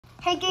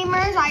Hey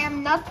gamers, I have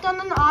not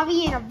done an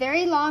obby in a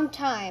very long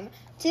time.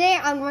 Today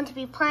I'm going to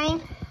be playing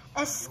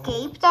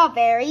Escape the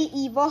Very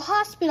Evil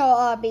Hospital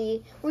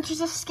obby, which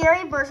is a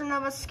scary version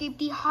of Escape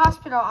the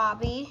Hospital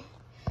obby.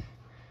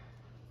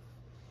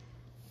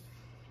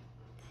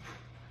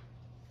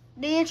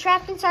 They are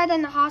trapped inside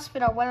in the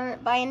hospital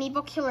by an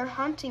evil killer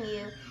hunting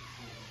you.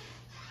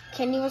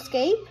 Can you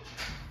escape?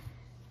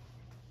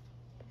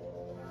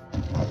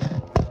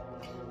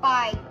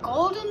 By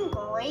Golden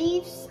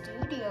Grave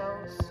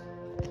Studios.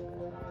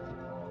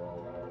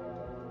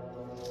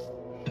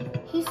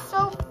 He's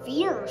so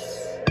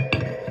fierce.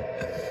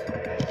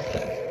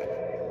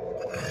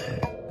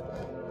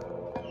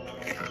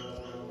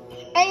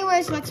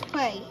 Anyways, let's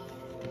play.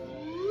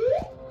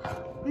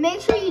 Make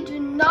sure you do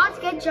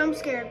not get jump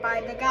scared by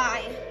the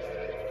guy.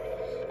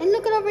 And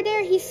look at over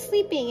there, he's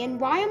sleeping. And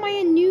why am I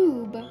a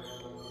noob?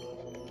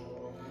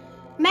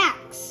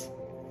 Max,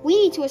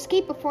 we need to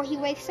escape before he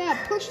wakes up.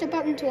 Push the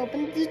button to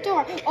open the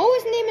door. Oh,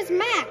 his name is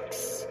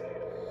Max.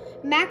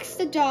 Max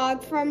the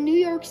dog from New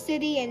York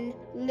City and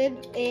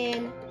lived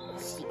in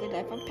Secret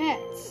Life of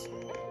Pets.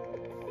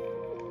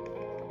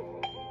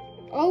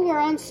 Oh, we're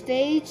on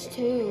stage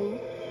 2.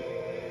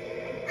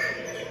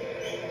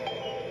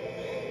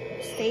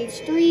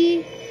 Stage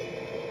 3.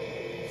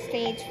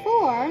 Stage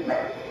 4.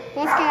 Let's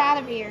get out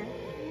of here.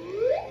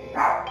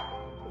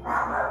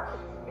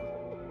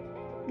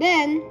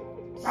 Then,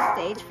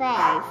 stage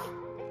 5.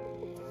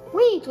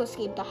 We need to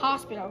escape the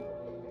hospital.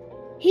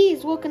 He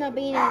is woken up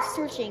and is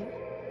searching.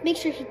 Make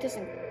sure he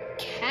doesn't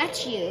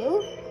catch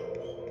you.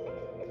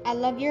 I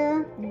love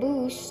your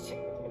boost.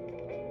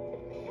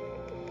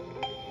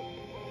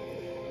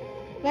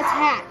 Let's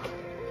hack.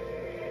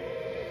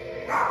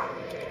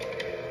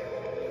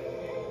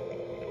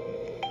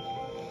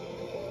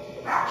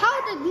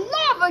 How did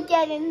lava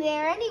get in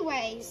there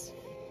anyways?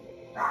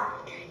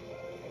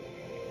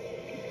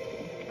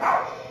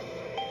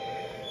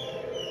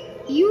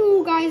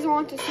 You guys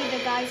want to see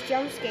the guy's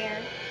jump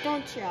scare,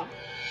 don't you?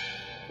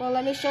 Well,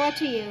 let me show it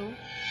to you.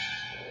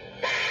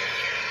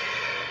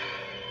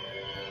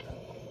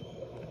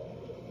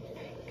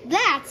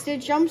 That's the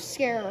jump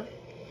scare.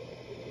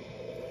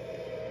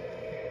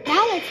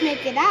 Now let's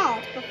make it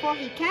out before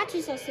he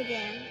catches us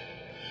again.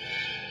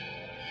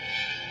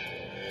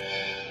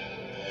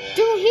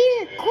 Through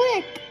here,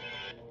 quick!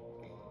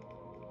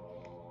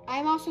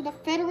 I'm also the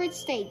Federate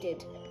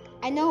stated.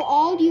 I know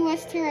all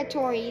U.S.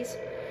 territories.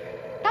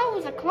 That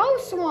was a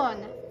close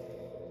one.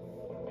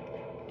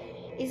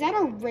 Is that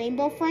a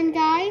rainbow friend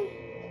guy?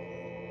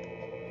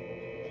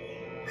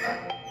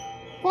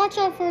 Watch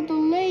out for the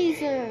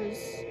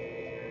lasers.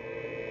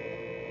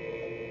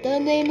 The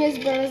name is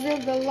Brazil,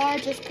 the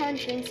largest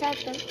country in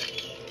South America.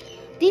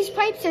 These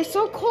pipes are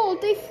so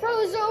cold, they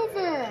froze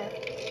over.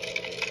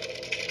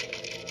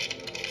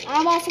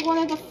 I'm also one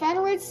of the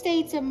Federate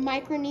States of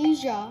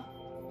Micronesia.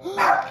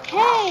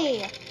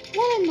 Hey,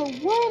 what in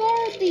the world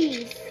are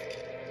these?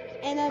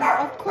 And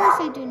of course,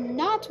 I do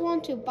not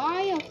want to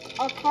buy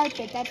a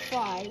carpet that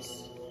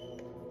flies.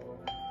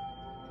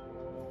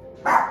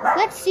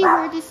 Let's see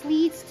where this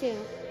leads to.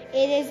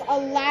 It is a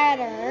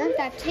ladder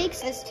that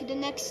takes us to the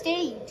next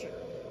stage.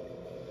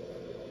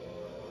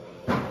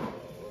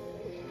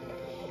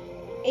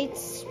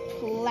 It's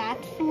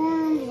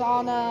platforms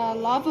on a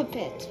lava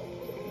pit.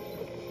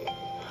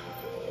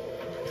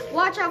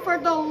 Watch out for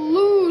the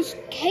loose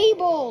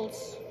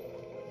cables.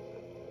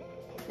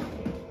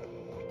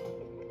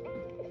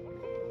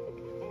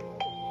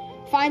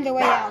 Find a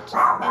way out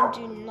and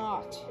do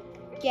not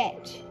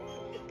get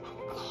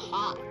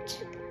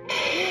caught.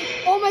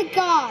 Oh my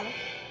god!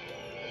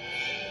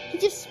 He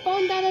just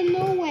spawned out of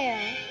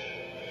nowhere.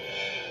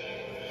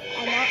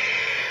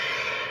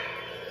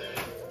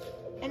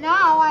 And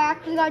now I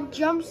actually got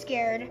jump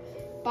scared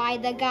by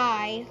the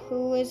guy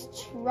who is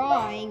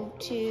trying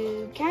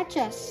to catch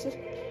us.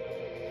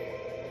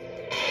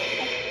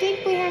 I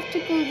think we have to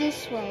go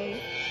this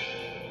way.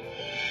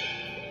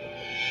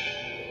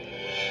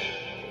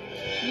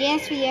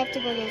 Yes, we have to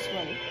go this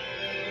way.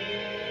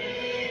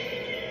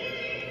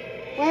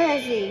 Where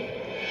is he?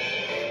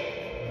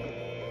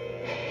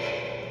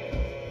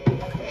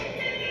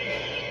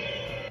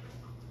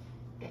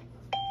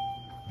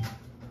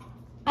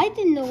 I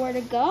didn't know where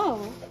to go.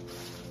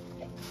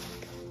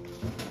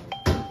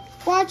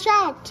 Watch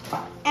out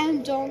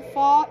and don't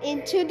fall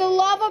into the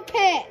lava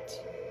pit.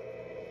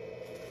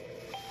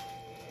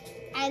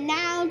 And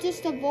now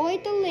just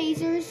avoid the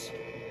lasers.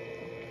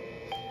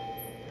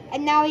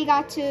 And now we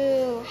got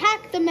to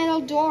hack the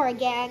metal door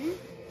again.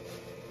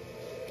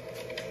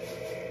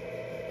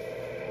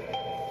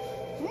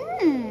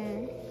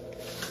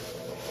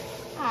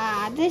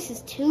 This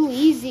is too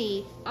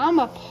easy. I'm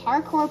a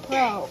parkour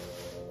pro.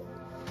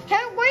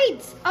 Hey,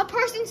 wait! A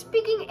person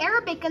speaking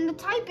Arabic in the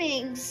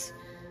typings.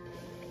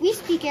 We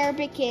speak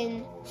Arabic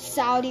in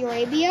Saudi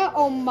Arabia,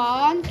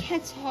 Oman,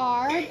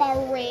 Qatar,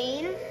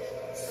 Bahrain,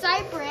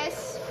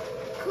 Cyprus,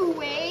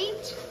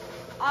 Kuwait,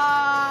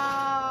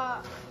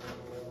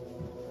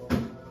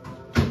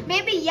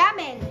 maybe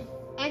Yemen,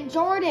 and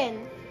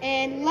Jordan.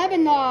 and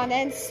Lebanon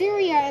and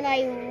Syria and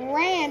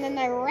Iran and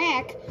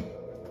Iraq.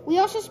 We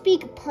also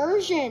speak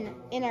Persian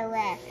in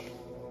Iraq.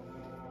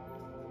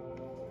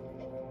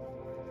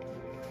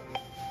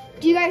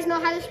 Do you guys know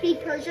how to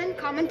speak Persian?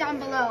 Comment down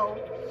below.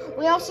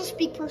 We also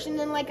speak Persian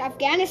in like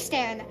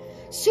Afghanistan.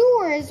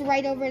 Sewer is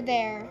right over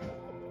there.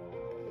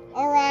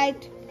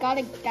 Alright,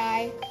 gotta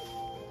die.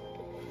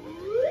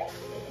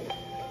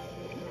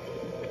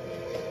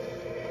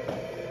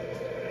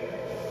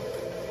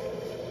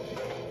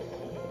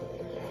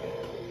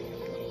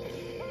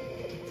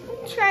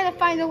 Trying to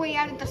find a way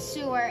out of the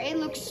sewer. It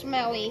looks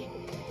smelly.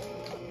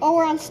 Oh,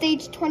 we're on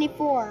stage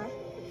 24.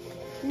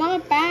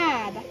 Not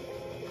bad.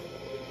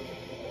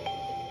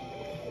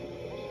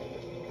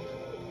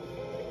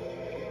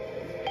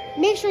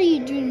 Make sure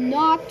you do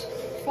not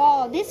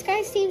fall. This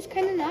guy seems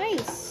kind of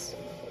nice.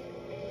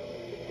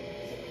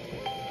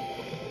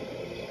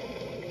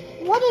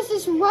 What is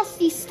this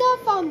rusty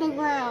stuff on the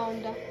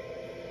ground?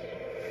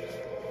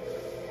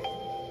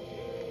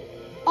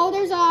 Oh,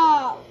 there's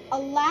a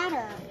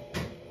ladder.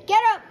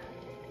 Get up!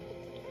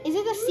 Is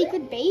it a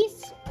secret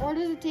base, or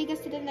does it take us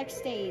to the next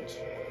stage?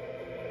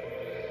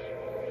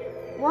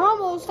 We're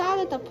almost out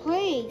of the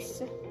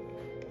place.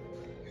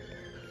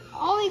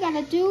 All we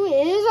gotta do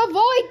is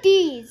avoid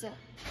these.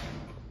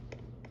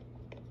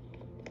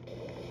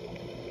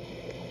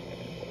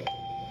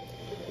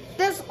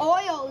 This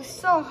oil is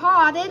so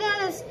hot, it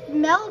has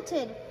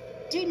melted.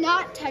 Do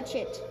not touch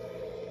it.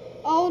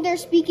 Oh, they're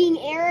speaking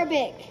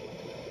Arabic.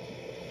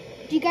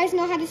 Do you guys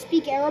know how to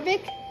speak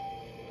Arabic?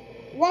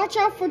 Watch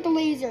out for the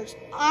lasers.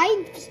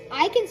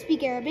 I can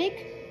speak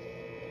Arabic.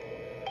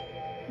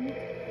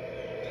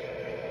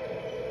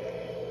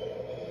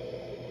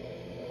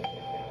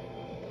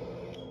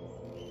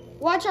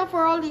 Watch out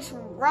for all these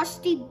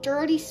rusty,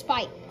 dirty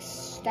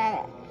spikes.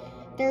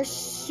 They're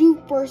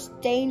super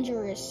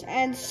dangerous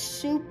and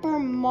super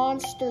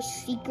monster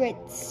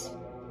secrets.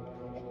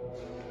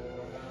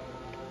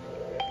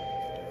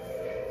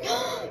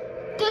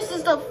 This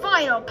is the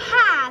final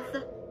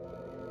path.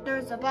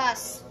 There's a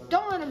bus.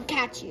 Don't let them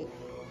catch you.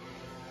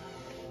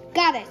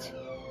 Got it.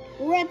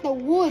 We're at the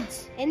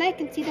woods, and I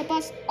can see the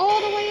bus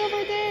all the way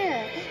over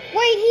there.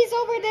 Wait, he's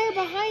over there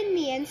behind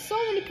me, and so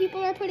many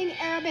people are putting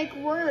Arabic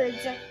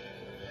words.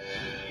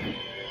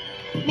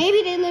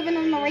 Maybe they live in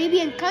an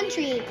Arabian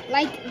country,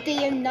 like the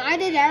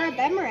United Arab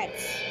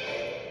Emirates.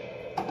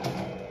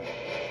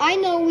 I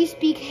know we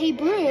speak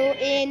Hebrew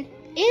in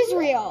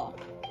Israel.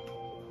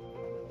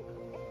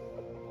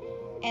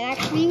 And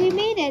actually, we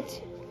made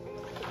it.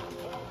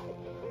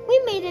 We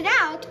made it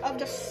out of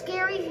the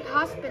scary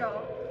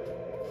hospital.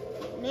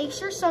 Make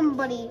sure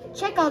somebody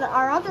check out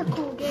our other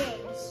cool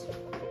games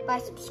by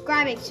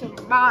subscribing to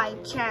my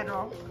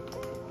channel.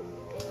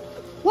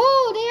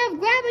 Whoa, they have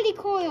gravity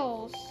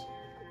coils.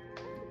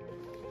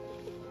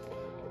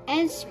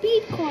 And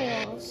speed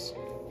coils.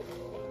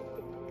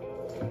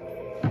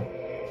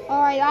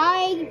 Alright,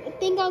 I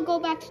think I'll go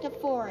back to the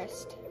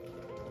forest.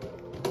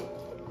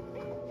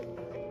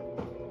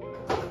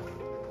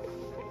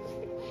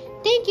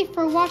 Thank you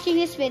for watching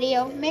this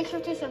video. Make sure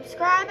to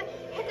subscribe,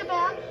 hit the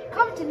bell,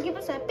 comment, and give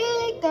us a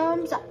big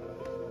thumbs up.